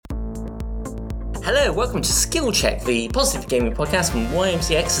Hello, welcome to Skill Check, the positive gaming podcast from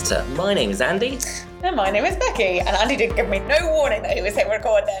YMC Exeter. My name is Andy. And my name is Becky, and Andy didn't give me no warning that he was hitting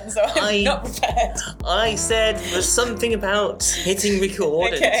record then, so I'm not prepared. I said there's something about hitting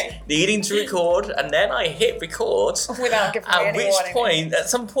record and needing to record, and then I hit record. Without giving me any warning. At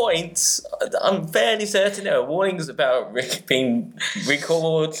some point, I'm fairly certain there are warnings about being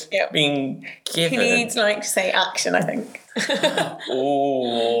being given. He needs, say action, I think.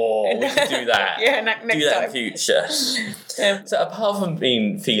 Oh, we can do that. Next do that time. in future. So apart from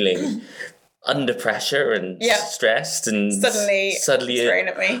feeling under pressure and stressed and suddenly thrown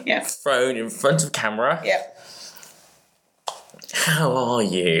at me, thrown in front of camera. Yep. How are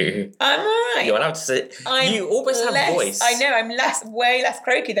you? I'm alright. You're allowed to say. You always have a voice. I know. I'm way less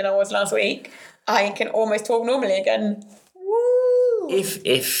croaky than I was last week. I can almost talk normally again. Woo!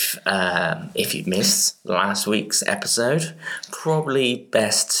 If you missed last week's episode, probably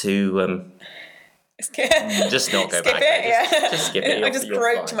best to just not go skip back. Just skip it. I just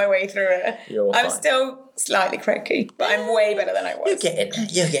groped my way through it. I'm still slightly croaky, but I'm way better than I was. You're getting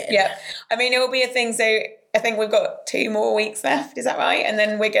it. Yeah. I mean, it will be a thing, so I think we've got 2 more weeks left, is that right? And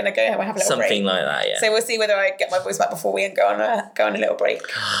then we're going to go have a little Something break. like that, yeah. So we'll see whether I get my voice back before we go on a little break.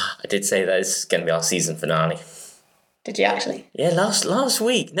 I did say that this is going to be our season finale. Did you actually? Yeah, last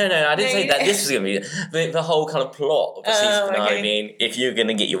week. No, I didn't say that this was going to be the whole kind of plot of the season finale being if you're going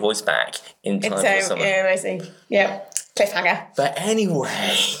to get your voice back in time for the summer. Yeah, I see. Yeah. Cliffhanger. But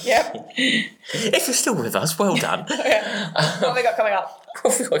anyway. Yep. If you're still with us, well done. What have we got coming up?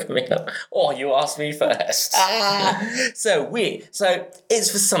 Oh, you asked me first. So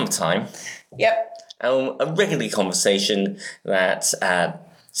it's for summertime. Yep. A regular conversation that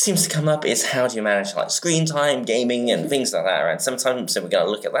seems to come up is how do you manage screen time, gaming, and things like that around summertime. So we're going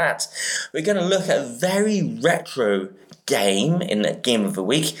to look at that. We're going to look at a very retro game in the Game of the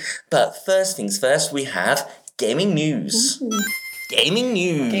Week. But first things first, we have gaming news. Ooh. Gaming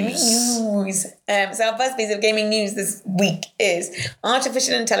news. So our first piece of gaming news this week is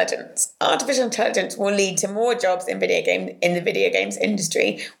artificial intelligence. Artificial intelligence will lead to more jobs in the video games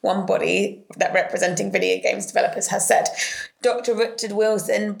industry, one body that representing video games developers has said. Dr. Richard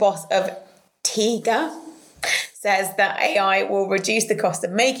Wilson, boss of TIGA, says that AI will reduce the cost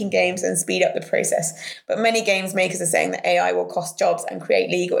of making games and speed up the process. But many games makers are saying that AI will cost jobs and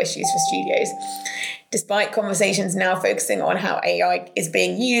create legal issues for studios. Despite conversations now focusing on how AI is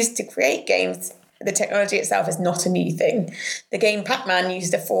being used to create games, the technology itself is not a new thing. The game Pac-Man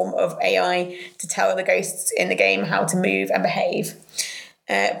used a form of AI to tell the ghosts in the game how to move and behave.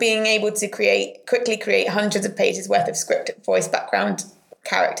 Being able to quickly create hundreds of pages worth of script, voice, background,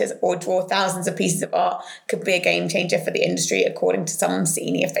 characters, or draw thousands of pieces of art could be a game changer for the industry, according to some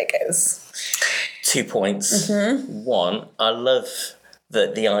senior figures. 2 points. Mm-hmm. One, I love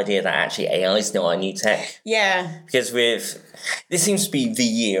the idea that actually AI is not a new tech. Yeah. Because this seems to be the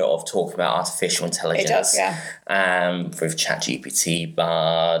year of talking about artificial intelligence. It does, yeah. With ChatGPT,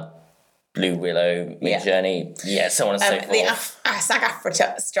 Bard, Blue Willow, Midjourney, so on and so forth. The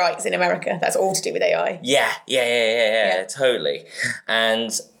SAG-AFTRA strikes in America, that's all to do with AI. Yeah, totally.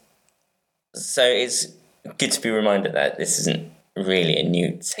 And so it's good to be reminded that this isn't really a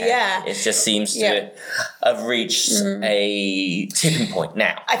new tech. Yeah. It just seems to have reached a tipping point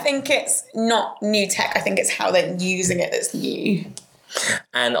now. I think it's not new tech, I think it's how they're using it that's new.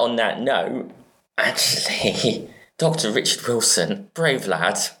 And on that note, actually, Dr. Richard Wilson, brave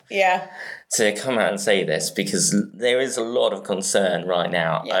lad. Yeah. To come out and say this, because there is a lot of concern right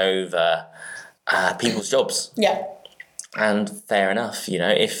now over people's jobs. Yeah. And fair enough,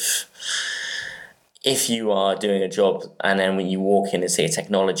 if you are doing a job and then when you walk in and see a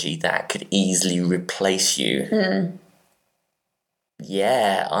technology that could easily replace you,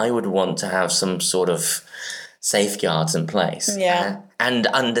 I would want to have some sort of safeguards in place. Yeah. And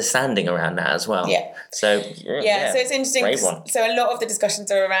understanding around that as well. Yeah. So, so it's interesting. So a lot of the discussions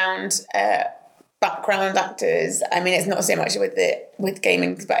are around background actors. I mean, it's not so much with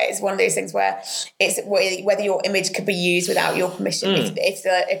gaming, but it's one of those things where it's whether your image could be used without your permission. If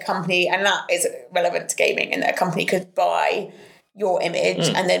a company, and that is relevant to gaming, and that a company could buy your image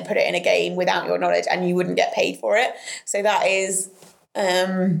and then put it in a game without your knowledge and you wouldn't get paid for it. So that is...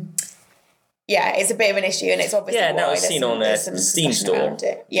 it's a bit of an issue, and it's obviously that was seen on the Steam store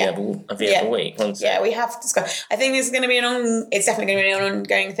the other week, wasn't it? We have discussed. I think this is going to be it's definitely going to be an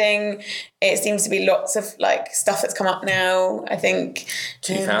ongoing thing. It seems to be lots of stuff that's come up now. I think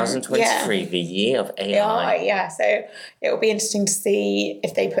 2023, the year of AI. So it will be interesting to see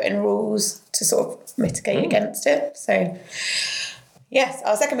if they put in rules to sort of mitigate against it. So Yes,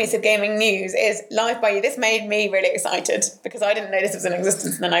 our second piece of gaming news is Live by You. This made me really excited because I didn't know this was in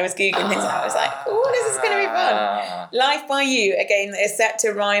existence, and then I was Googling things and I was like, oh, this is going to be fun. Live by You, a game that is set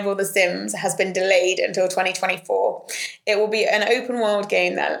to rival The Sims, has been delayed until 2024. It will be an open world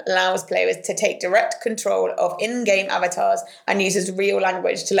game that allows players to take direct control of in-game avatars and uses real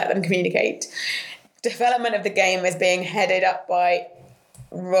language to let them communicate. Development of the game is being headed up by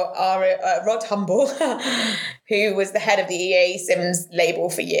Rod Humble, who was the head of the EA Sims label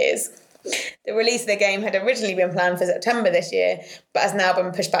for years. The release of the game had originally been planned for September this year, but has now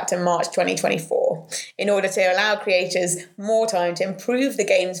been pushed back to March 2024 in order to allow creators more time to improve the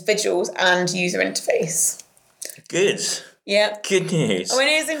game's visuals and user interface. Good. Yeah. Good news. I mean,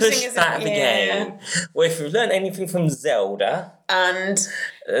 it is interesting, Push back the game. Well, if we've learned anything from Zelda, and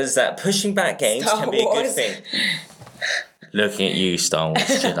is that pushing back games Star can be a good Wars. thing. Looking at you, Star Wars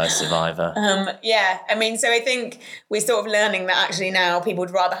Jedi Survivor. yeah, I mean, so I think we're sort of learning that actually now people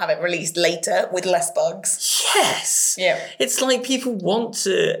would rather have it released later with less bugs. Yes. Yeah. It's like people want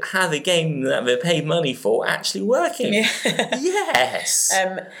to have a game that they paid money for actually working. Yeah. Yes.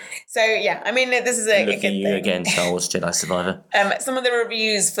 So yeah, I mean, this is a Look good at you thing. again, Star Wars Jedi Survivor. Some of the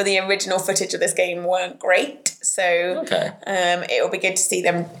reviews for the original footage of this game weren't great, so Okay. it will be good to see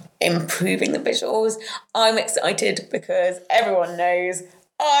them improving the visuals. I'm excited because everyone knows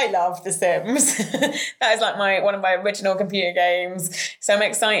I love The Sims. That is like one of my original computer games. So I'm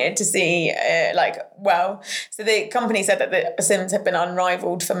excited to see, so the company said that The Sims have been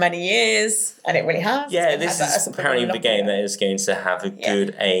unrivaled for many years, and it really has. Yeah, It this had that is as a apparently the long game period. that is going to have a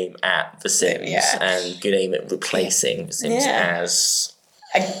good aim at The Sims and good aim at replacing The Sims as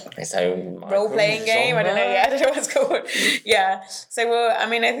its own role-playing game. I don't know. Yeah, I don't know what it's called. Yeah. So I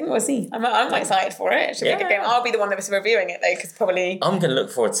think we'll see. I'm excited for it. It should be a good game. I'll be the one that's reviewing it though, because probably I'm going to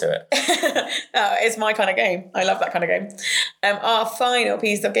look forward to it. it's my kind of game. I love that kind of game. Our final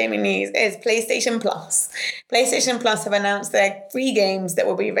piece of gaming news is PlayStation Plus. PlayStation Plus have announced their free games that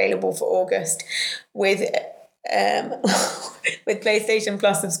will be available for August with PlayStation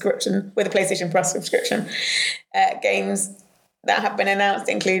Plus subscription. With a PlayStation Plus subscription, games that have been announced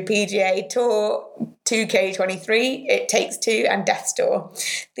include PGA Tour 2K23, It Takes Two, and Death's Door.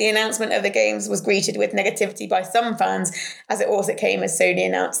 The announcement of the games was greeted with negativity by some fans, as it also came as Sony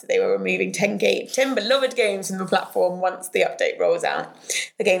announced that they were removing 10 beloved games from the platform once the update rolls out.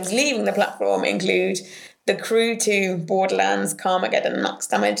 The games leaving the platform include The Crew 2, Borderlands, Carmageddon, Max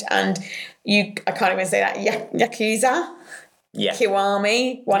Damage, and I can't even say that, Yakuza. Yeah.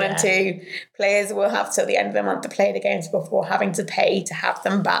 Kiwami 1 and 2. Players will have till the end of the month to play the games before having to pay to have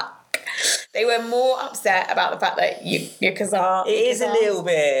them back. They were more upset about the fact that Yakuza... It is a little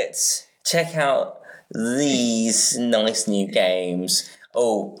bit... Check out these nice new games.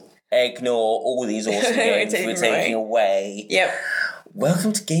 Oh, ignore all these awesome games we're taking away. Yep.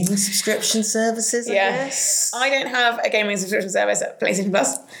 Welcome to gaming subscription services, I guess. I don't have a gaming subscription service at PlayStation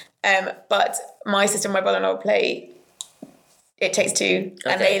Plus, but my sister and my brother-in-law play It Takes Two,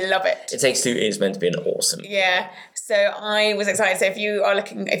 and they love it. It Takes Two is meant to be an awesome. Yeah. So I was excited. So if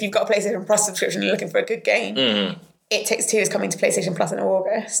you've got a PlayStation Plus subscription and you're looking for a good game, It Takes Two is coming to PlayStation Plus in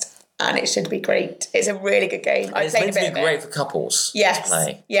August, and it should be great. It's a really good game. It's meant to be great for couples to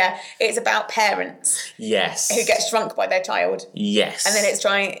play. Yeah. It's about parents Yes. who get shrunk by their child. Yes. And then it's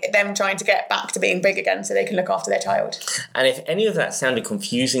trying to get back to being big again so they can look after their child. And if any of that sounded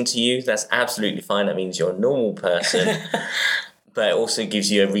confusing to you, that's absolutely fine. That means you're a normal person. But it also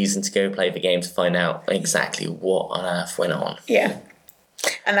gives you a reason to go play the game to find out exactly what on earth went on. Yeah.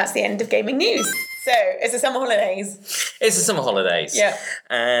 And that's the end of gaming news. So, it's the summer holidays. It's the summer holidays. Yeah.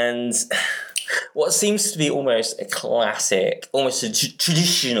 And what seems to be almost a classic, almost a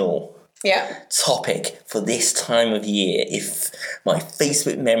traditional topic for this time of year, if my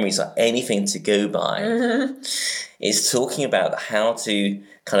Facebook memories are anything to go by, is talking about how to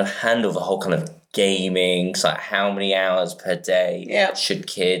kind of handle the whole kind of gaming, so like how many hours per day should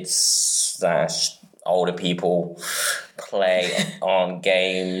kids / older people play on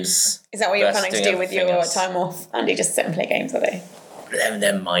games. Is that what you're planning to do with your time off? Andy, just sit and play games all day?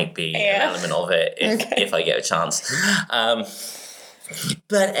 There might be an element of it if I get a chance.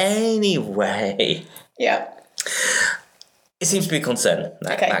 But anyway, it seems to be a concern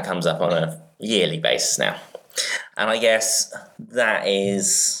that comes up on a yearly basis now. And I guess that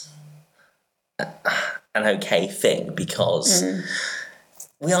is an okay thing because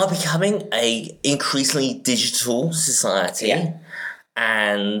we are becoming a increasingly digital society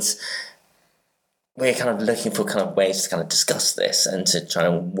and we're kind of looking for kind of ways to kind of discuss this and to try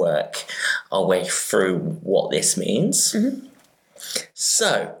and work our way through what this means.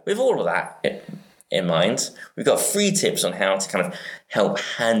 So, with all of that in mind, we've got 3 tips on how to kind of help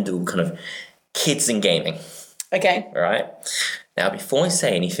handle kind of kids and gaming. Okay. All right. Now, before I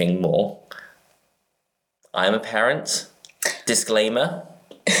say anything more, I'm a parent. Disclaimer.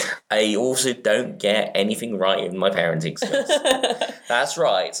 I also don't get anything right in my parenting skills. That's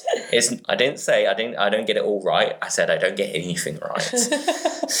right. I didn't say I don't get it all right. I said I don't get anything right.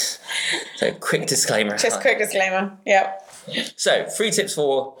 So quick disclaimer. Just quick disclaimer. Yeah. So 3 tips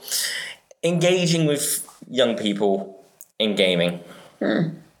for engaging with young people in gaming.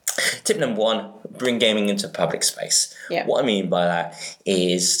 Tip number 1, bring gaming into public space. Yeah. What I mean by that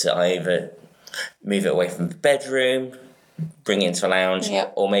is to either move it away from the bedroom, bring it into a lounge,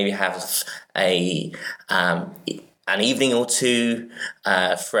 or maybe have an evening or 2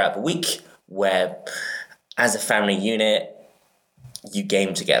 throughout the week where, as a family unit, you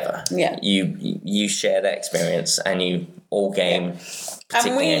game together. Yeah. You share that experience and you all game.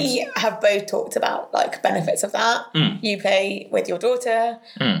 And we have both talked about like benefits of that. You play with your daughter.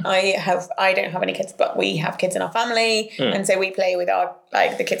 I don't have any kids, but we have kids in our family, and so we play with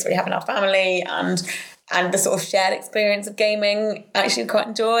the kids we have in our family, and the sort of shared experience of gaming actually quite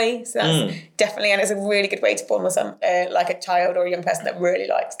enjoy. So that's definitely, and it's a really good way to bond with like a child or a young person that really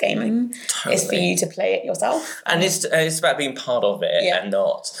likes gaming. Totally. Is for you to play it yourself. And it's about being part of it and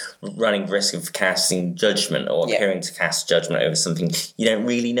not running the risk of casting judgment or appearing to cast judgment over something you don't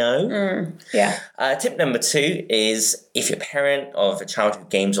really know. Tip number 2 is, if you're a parent of a child who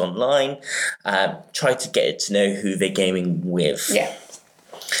games online, try to get to know who they're gaming with. Yeah.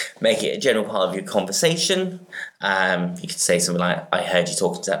 Make it a general part of your conversation. You could say something like, I heard you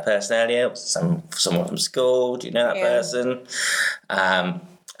talking to that person earlier, someone from school, do you know that person?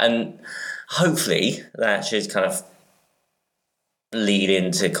 And hopefully that should kind of lead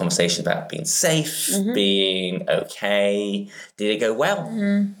into conversations about being safe, being okay. Did it go well?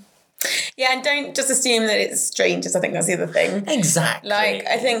 Yeah, and don't just assume that it's strangers. I think that's the other thing. Exactly. Like,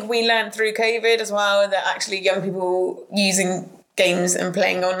 I think we learned through COVID as well that actually young people using games and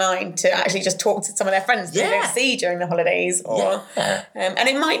playing online to actually just talk to some of their friends that they don't see during the holidays, or and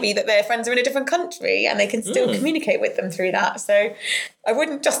it might be that their friends are in a different country and they can still communicate with them through that. So I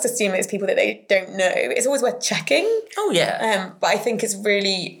wouldn't just assume it's people that they don't know. It's always worth checking. But I think it's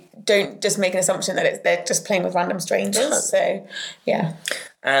really, don't just make an assumption that they're just playing with random strangers. So yeah.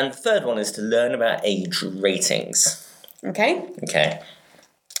 And the third one is to learn about age ratings. Okay.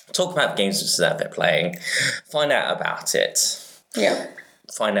 Talk about games that they're playing. Find out about it. Yeah.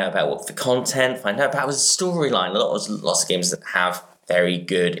 Find out about what the content. Find out about the storyline. Lots of games that have very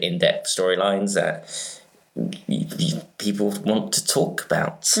good in-depth storylines that people want to talk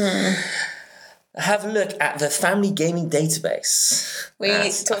about. Have a look at the Family Gaming Database. We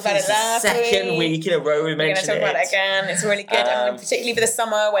talked about it last week. Second week in a row we mentioned it. We're going to talk about it again. It's really good. And particularly for the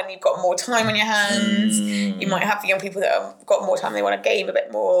summer when you've got more time on your hands. You might have the young people that have got more time, they want to game a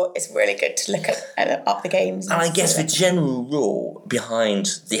bit more. It's really good to look at up the games. And I guess the general rule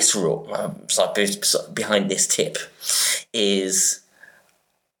behind this behind this tip is,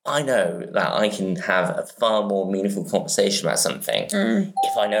 I know that I can have a far more meaningful conversation about something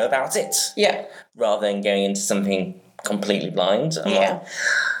if I know about it. Yeah. Rather than going into something completely blind.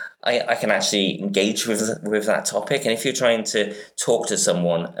 I can actually engage with that topic. And if you're trying to talk to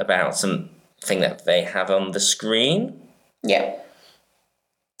someone about something that they have on the screen,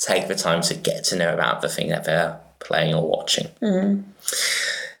 take the time to get to know about the thing that they're playing or watching.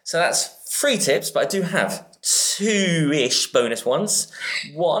 So that's 3 tips, but I do have 2-ish bonus ones.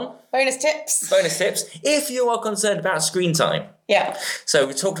 Bonus tips. If you are concerned about screen time. Yeah. So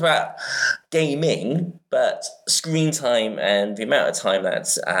we talked about gaming, but screen time and the amount of time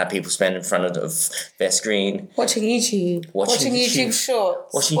that people spend in front of their screen. Watching YouTube. Watching YouTube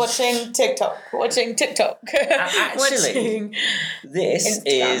Shorts. Watching TikTok. Actually, this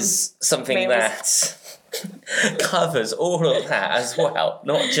Instagram is something that covers all of that as well,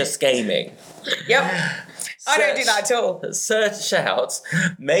 not just gaming. Yep. I don't do that at all. Search out.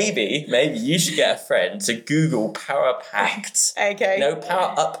 Maybe you should get a friend to Google Power Packed. Okay. No,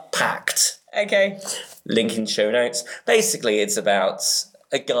 Power Up Packed. Okay. Link in show notes. Basically, it's about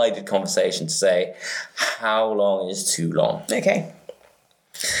a guided conversation to say, how long is too long? Okay.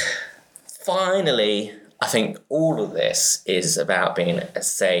 Finally, I think all of this is about being a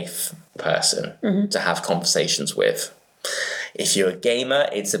safe person to have conversations with. If you're a gamer,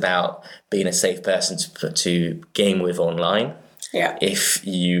 it's about being a safe person to game with online. Yeah. If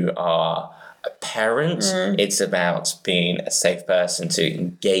you are a parent, it's about being a safe person to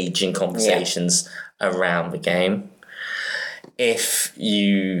engage in conversations around the game. If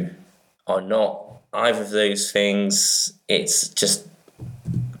you are not either of those things, it's just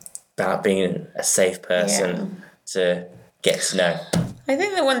about being a safe person to get to know. I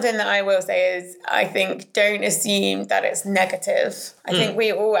think the one thing that I will say is I think don't assume that it's negative. I think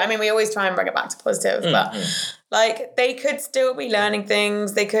we always try and bring it back to positive, but like they could still be learning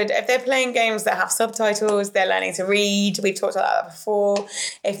things. They could, if they're playing games that have subtitles, they're learning to read. We've talked about that before.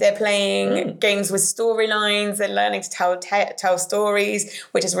 If they're playing games with storylines, they're learning to tell stories,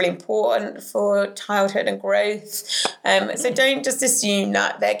 which is really important for childhood and growth. So don't just assume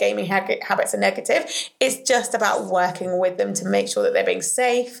that their gaming habits are negative. It's just about working with them to make sure that they're being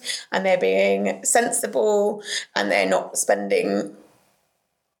safe and they're being sensible and they're not spending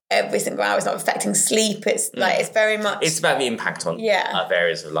every single hour. It's not affecting sleep. It's like, it's very much... It's about the impact on other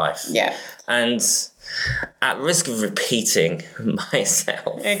areas of life. Yeah. And at risk of repeating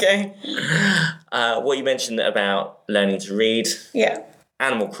myself... Okay. What you mentioned about learning to read. Yeah.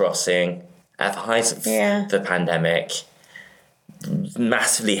 Animal Crossing, at the height of the pandemic,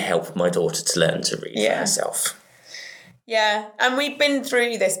 massively helped my daughter to learn to read for herself. Yeah. And we've been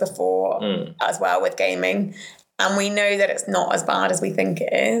through this before as well with gaming. And we know that it's not as bad as we think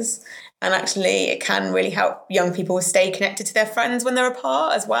it is. And actually, it can really help young people stay connected to their friends when they're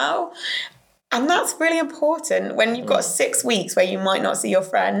apart as well. And that's really important when you've got 6 weeks where you might not see your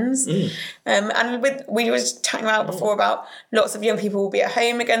friends. And we were just chatting about before about lots of young people will be at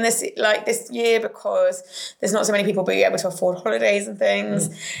home again this year because there's not so many people being able to afford holidays and things.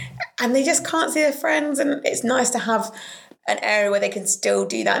 And they just can't see their friends. And it's nice to have an area where they can still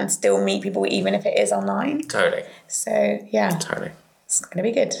do that and still meet people even if it is online. Totally. So, yeah. Totally. It's going to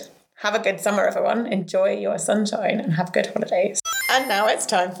be good. Have a good summer, everyone. Enjoy your sunshine and have good holidays. And now it's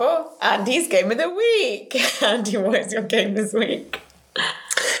time for Andy's Game of the Week. Andy, what is your game this week?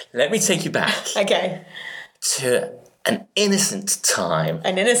 Let me take you back. Okay. To an innocent time.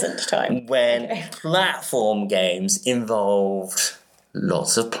 An innocent time. When platform games involved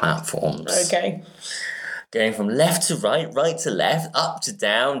lots of platforms. Okay. Going from left to right, right to left, up to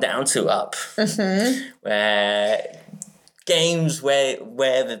down, down to up. Where games where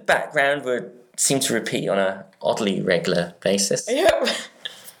the background would seem to repeat on a oddly regular basis. Yep.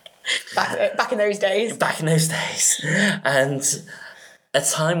 Back in those days. Back in those days. And a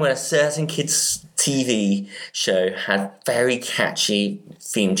time when a certain kids' TV show had very catchy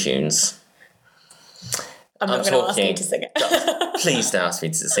theme tunes. I'm not going to ask you to sing it. Please don't ask me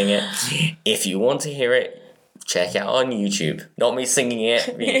to sing it. If you want to hear it, check out on YouTube. Not me singing it.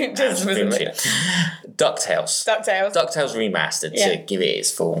 DuckTales. DuckTales Remastered, to give it its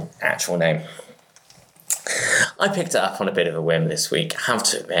full actual name. I picked it up on a bit of a whim this week, I have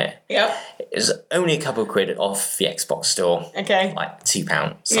to admit. Yep. It was only a couple of quid off the Xbox store. Okay. Like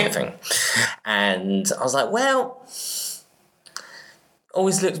 £2 something. And I was like, well...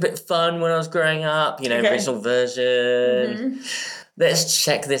 Always looked a bit fun when I was growing up, original version. Let's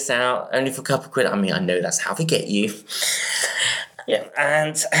check this out. Only for a couple of quid. I mean, I know that's how they get you. Yeah.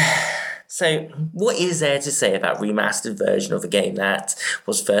 And so, what is there to say about remastered version of a game that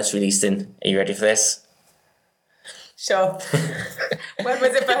was first released in? Are you ready for this? Sure. When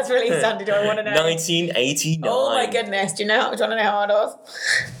was it first released, Andy? Do I want to know? 1989. Oh my goodness. Do you want to know how old I was?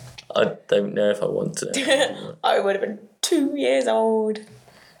 I don't know if I want to. I would have been 2 years old.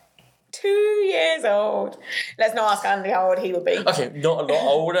 2 years old. Let's not ask Andy how old he would be. Okay, not a lot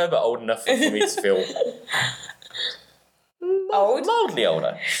older, but old enough for me to feel... Old? Mildly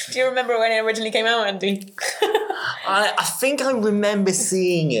older. Do you remember when it originally came out, Andy? I think I remember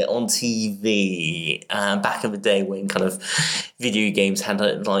seeing it on TV back in the day when kind of video games had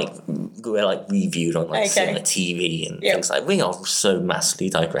were reviewed on cinema TV and things like. We are so massively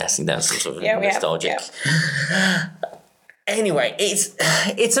digressing down some sort of nostalgic. Anyway,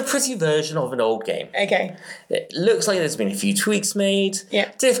 it's a pretty version of an old game. Okay. It looks like there's been a few tweaks made.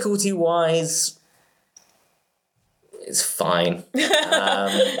 Yeah. Difficulty wise, it's fine.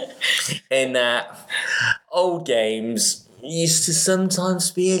 In that old games used to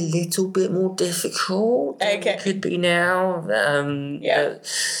sometimes be a little bit more difficult than it could be now.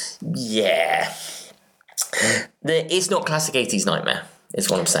 It's not classic 80s Nightmare, is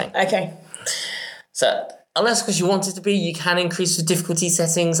what I'm saying. Okay. So, unless because you want it to be, you can increase the difficulty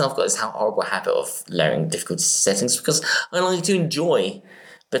settings. I've got this horrible habit of lowering difficulty settings because I like to enjoy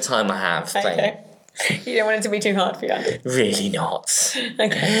the time I have playing. Okay. You don't want it to be too hard for you, Andy? Really not.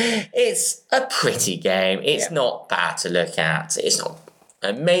 Okay. It's a pretty game. It's not bad to look at. It's not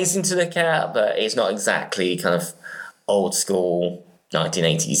amazing to look at, but it's not exactly kind of old school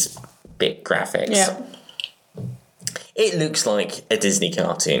 1980s bit graphics. Yeah. It looks like a Disney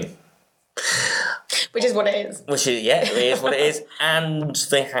cartoon. which is what it is. Which is, yeah, it is what it is. And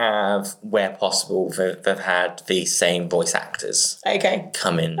they have, where possible, they've had the same voice actors Okay.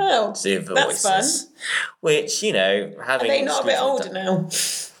 come in Oh, to do the that's voices. Which, you know, having... Are they not a bit older exclusive- now?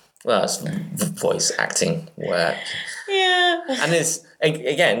 Well, it's voice acting work. Yeah. And it's,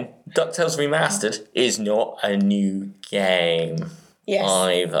 again, DuckTales Remastered is not a new game Yes.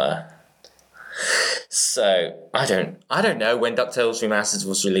 either. So, I don't know when DuckTales Remastered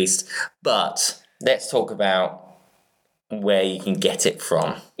was released, but let's talk about where you can get it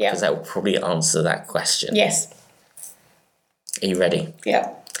from. Yeah. Because that will probably answer that question. Yes. Are you ready?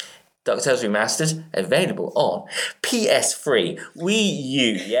 Yeah. DuckTales Remastered, available on PS3, Wii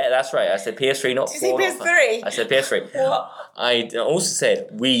U. Yeah, that's right. I said PS3, not Did you say 4. PS3? I said PS3. What? I also said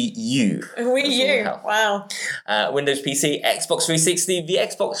Wii U. Wii That's U. all Wow. Windows PC, Xbox 360, the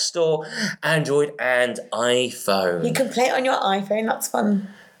Xbox Store, Android, and iPhone. You can play it on your iPhone. That's fun.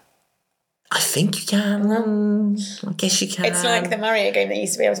 I think you can. I guess you can. It's like the Mario game that you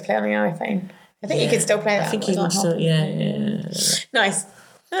used to be able to play on your iPhone. I think you can still play that. I think It you can was on still. Hop. Yeah. Nice.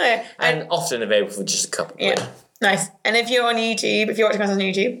 Oh, And often available for just a couple of yeah. quid. Nice. And if you're on YouTube, if you're watching us on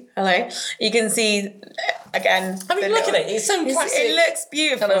YouTube, hello, you can see again. I mean, look at it. It's so classic. It looks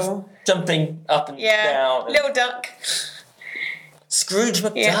beautiful. Kind of jumping up and Yeah. down. Little duck. Scrooge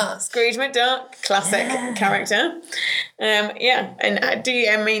McDuck. Yeah. Scrooge McDuck, classic character. Yeah. And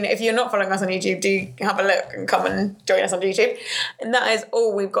if you're not following us on YouTube, do have a look and come and join us on YouTube. And that is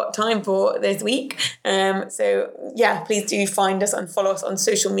all we've got time for this week. So yeah, please do find us and follow us on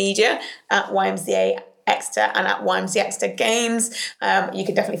social media at YMCA Exeter and at YMCA Exeter Games. You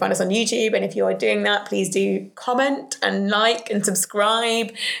can definitely find us on YouTube, and if you are doing that, please do comment and like and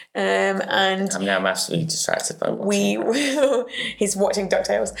subscribe. And I'm now massively distracted by watching. we will. He's watching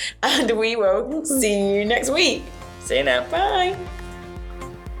DuckTales, and we will see you next week. See you now. Bye.